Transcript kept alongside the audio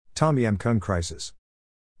Yam Kung Crisis.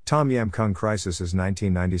 Yam Kung Crisis is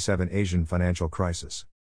 1997 Asian financial crisis.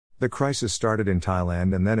 The crisis started in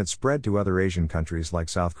Thailand and then it spread to other Asian countries like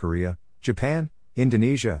South Korea, Japan,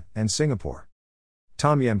 Indonesia, and Singapore.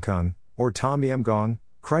 Yam Kung, or Yam Gong,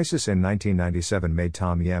 crisis in 1997 made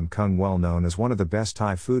Yam Kung well known as one of the best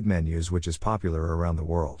Thai food menus which is popular around the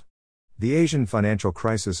world. The Asian financial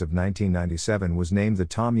crisis of 1997 was named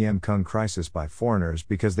the Yam Kung Crisis by foreigners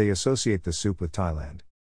because they associate the soup with Thailand.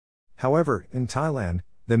 However, in Thailand,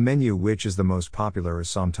 the menu which is the most popular is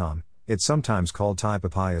som tam. It's sometimes called Thai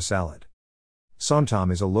papaya salad. Som tam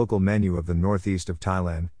is a local menu of the northeast of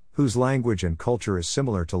Thailand, whose language and culture is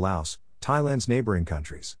similar to Laos, Thailand's neighboring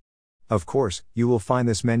countries. Of course, you will find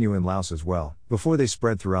this menu in Laos as well, before they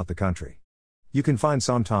spread throughout the country. You can find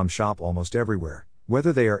som tam shop almost everywhere,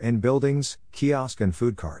 whether they are in buildings, kiosks and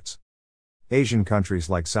food carts. Asian countries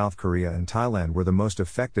like South Korea and Thailand were the most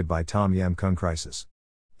affected by Yam Kung crisis.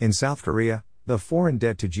 In South Korea, the foreign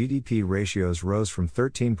debt to GDP ratios rose from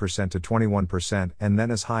 13% to 21% and then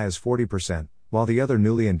as high as 40%, while the other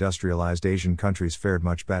newly industrialized Asian countries fared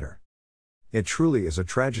much better. It truly is a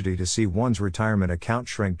tragedy to see one's retirement account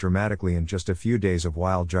shrink dramatically in just a few days of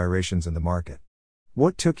wild gyrations in the market.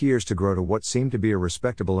 What took years to grow to what seemed to be a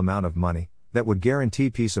respectable amount of money, that would guarantee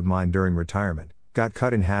peace of mind during retirement, got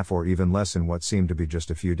cut in half or even less in what seemed to be just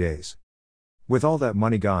a few days. With all that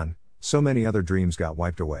money gone, so many other dreams got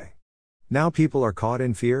wiped away. Now people are caught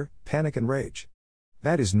in fear, panic and rage.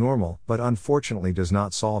 That is normal, but unfortunately does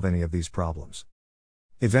not solve any of these problems.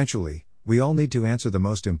 Eventually, we all need to answer the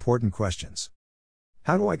most important questions.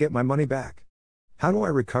 How do I get my money back? How do I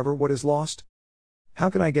recover what is lost? How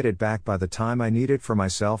can I get it back by the time I need it for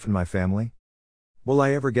myself and my family? Will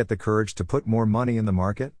I ever get the courage to put more money in the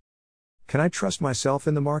market? Can I trust myself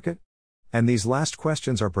in the market? And these last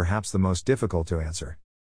questions are perhaps the most difficult to answer.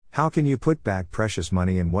 How can you put back precious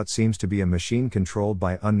money in what seems to be a machine controlled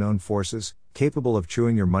by unknown forces, capable of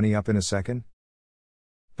chewing your money up in a second?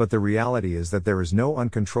 But the reality is that there is no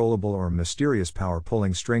uncontrollable or mysterious power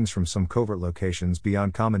pulling strings from some covert locations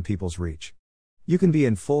beyond common people's reach. You can be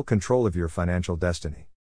in full control of your financial destiny.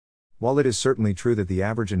 While it is certainly true that the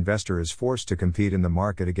average investor is forced to compete in the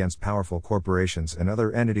market against powerful corporations and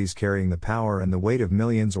other entities carrying the power and the weight of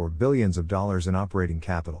millions or billions of dollars in operating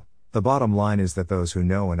capital, the bottom line is that those who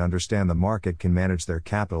know and understand the market can manage their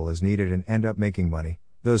capital as needed and end up making money.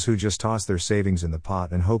 Those who just toss their savings in the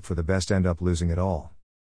pot and hope for the best end up losing it all.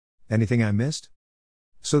 Anything I missed?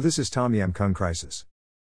 So this is Yam Kung Crisis.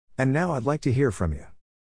 And now I'd like to hear from you.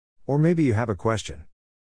 Or maybe you have a question.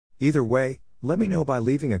 Either way, let me know by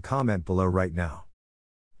leaving a comment below right now.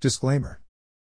 Disclaimer.